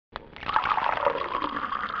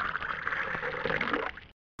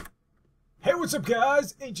What's up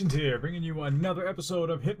guys? Ancient here, bringing you another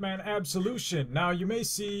episode of Hitman Absolution. Now you may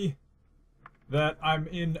see that I'm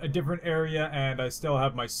in a different area and I still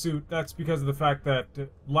have my suit. That's because of the fact that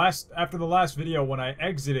after the last video when I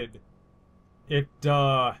exited, it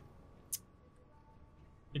didn't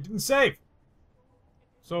save.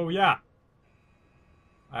 So yeah,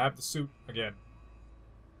 I have the suit again.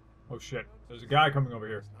 Oh shit, there's a guy coming over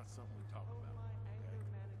here.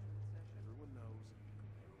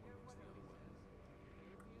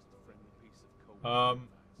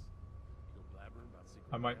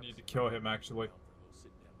 I might need to kill him, actually.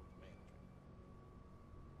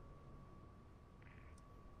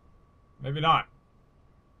 Maybe not.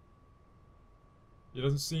 He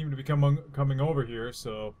doesn't seem to be coming over here,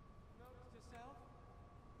 so...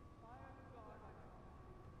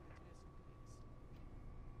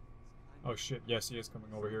 Oh shit, yes, he is coming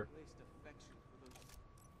over here.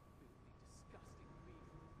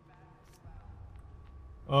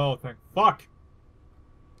 Oh, thank fuck!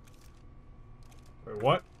 Wait,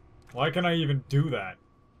 what? Why can I even do that?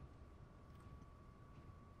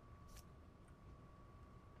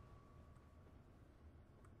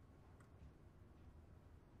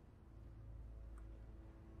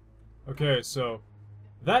 Okay, so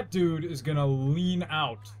that dude is gonna lean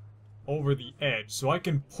out over the edge, so I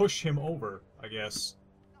can push him over, I guess.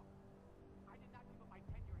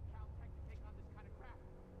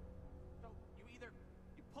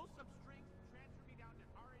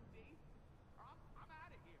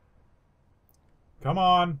 Come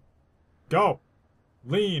on. Go.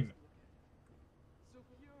 Lean. So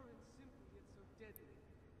pure and simple, yet so deadly.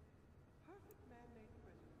 Perfect man-made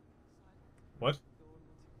predator. What?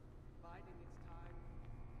 Biding its time,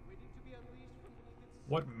 waiting to be unleashed from beneath its...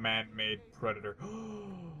 What man-made predator?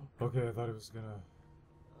 Okay, I thought it was gonna...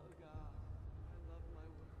 Oh God, I love my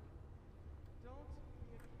work. Don't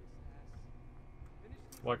hit this ass. Finish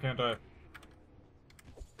these... Why can't I?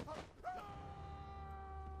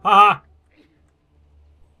 Haha!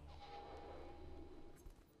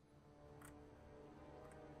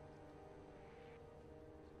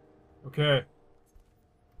 Okay.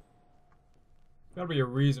 Gotta be a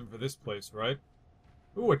reason for this place, right?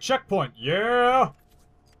 Ooh, a checkpoint! Yeah!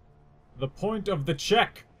 The point of the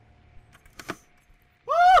check!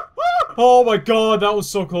 Oh my god, that was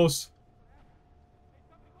so close!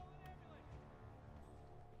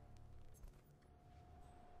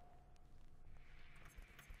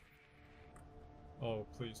 Oh,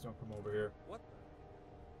 please don't come over here. What?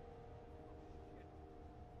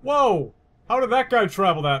 Whoa! How did that guy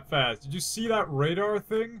travel that fast? Did you see that radar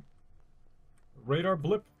thing? Radar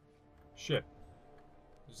blip? Shit.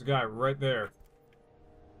 There's a guy right there.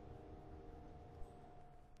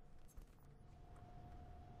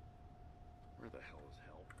 Where the hell is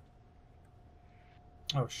hell?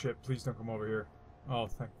 Oh shit, please don't come over here. Oh,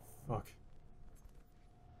 thank fuck.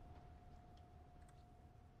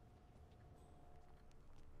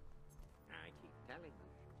 I keep telling you,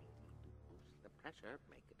 you need to boost the pressure,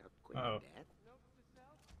 make it a quick Uh-oh. death.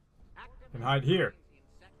 Can hide here. In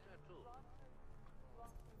sector 2.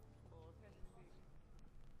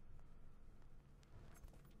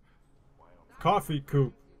 Coffee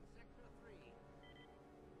coop.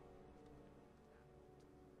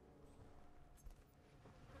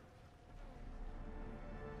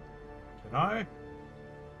 Can I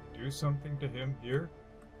do something to him here?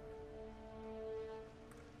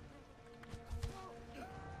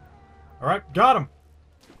 Alright, got him!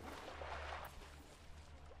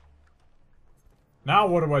 Now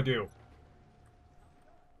what do I do?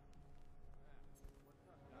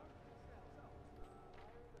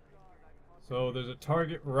 So there's a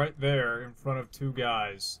target right there in front of two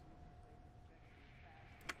guys.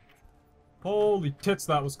 Holy tits,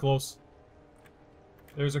 that was close.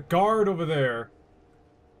 There's a guard over there.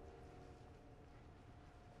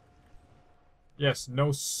 Yes,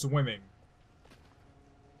 no swimming.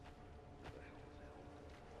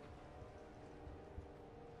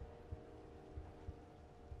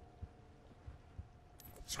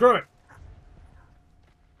 Screw it!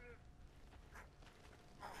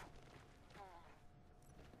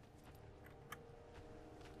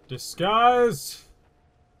 Disguise!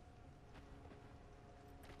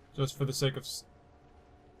 Just for the sake of...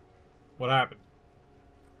 What happened?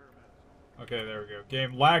 Okay, there we go.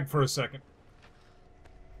 Game lagged for a second.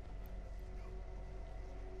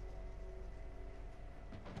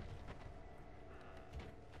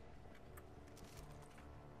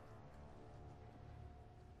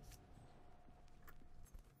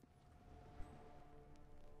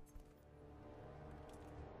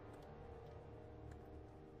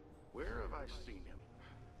 Where have I seen him?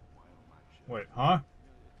 Wait, huh?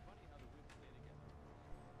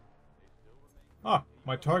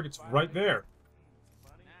 My target's right there.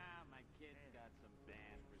 Nah, my kid's got some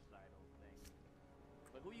band recital thing.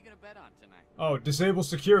 But who you gonna bet on tonight? Oh, disable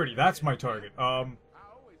security. That's my target. Alright.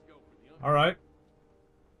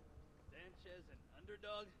 Sanchez and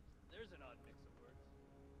underdog? There's an odd mix of words.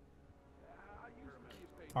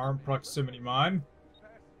 Armed proximity mine.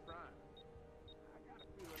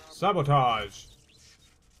 Sabotage.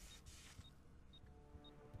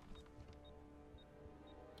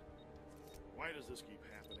 Why does this keep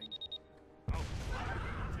happening?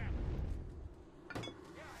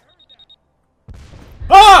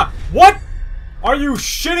 Ah! What? Are you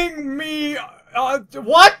shitting me?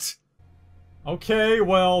 What? Okay,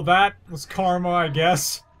 well, that was karma, I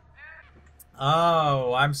guess.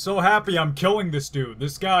 Oh, I'm so happy I'm killing this dude.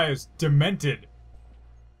 This guy is demented.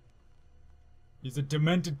 He's a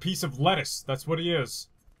demented piece of lettuce. That's what he is.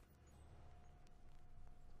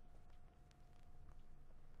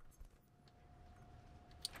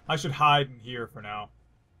 I should hide in here for now.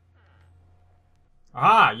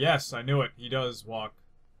 Ah, yes, I knew it. He does walk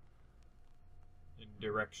in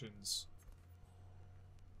directions.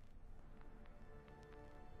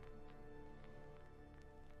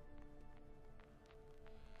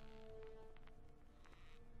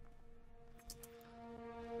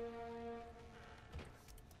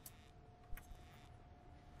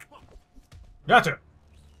 Gotcha!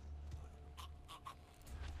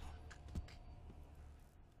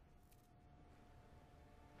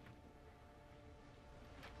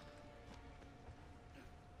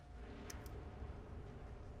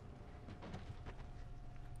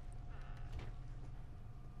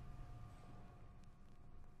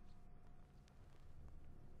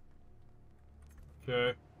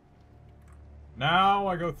 Okay. Now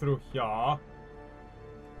I go through here.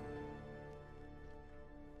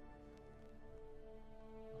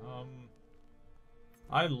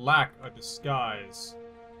 I lack a disguise.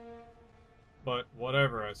 But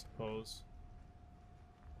whatever, I suppose.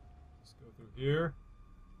 Let's go through here. Are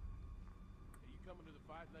you coming to the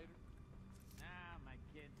fight later? Nah, my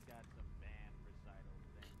kid's got some band recital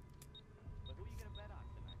thing. But who you gonna bet on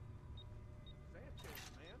tonight? Sanchez,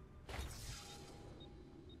 man.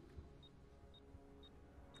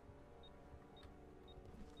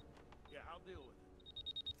 Yeah, I'll deal with it.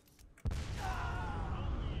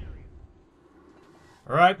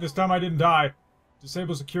 Alright, this time I didn't die.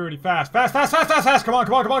 Disable security fast. Fast, fast, fast, fast, fast! Come on,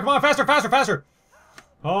 come on, come on, come on! Faster, faster, faster!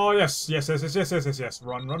 Oh, yes, yes, yes, yes, yes, yes, yes, yes.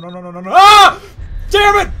 Run, run, run, run, run, run, run. Ah!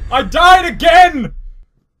 Damn it! I died again!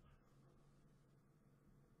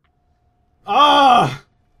 Ah!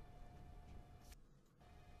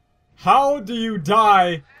 How do you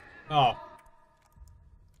die? Oh.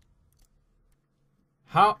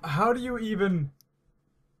 How do you even...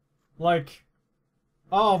 Like...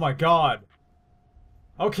 Oh my god.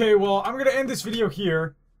 Okay, well, I'm gonna end this video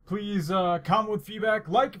here. Please, comment with feedback,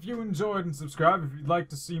 like if you enjoyed, and subscribe if you'd like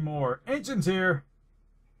to see more. Ancient here,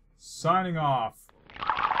 signing off.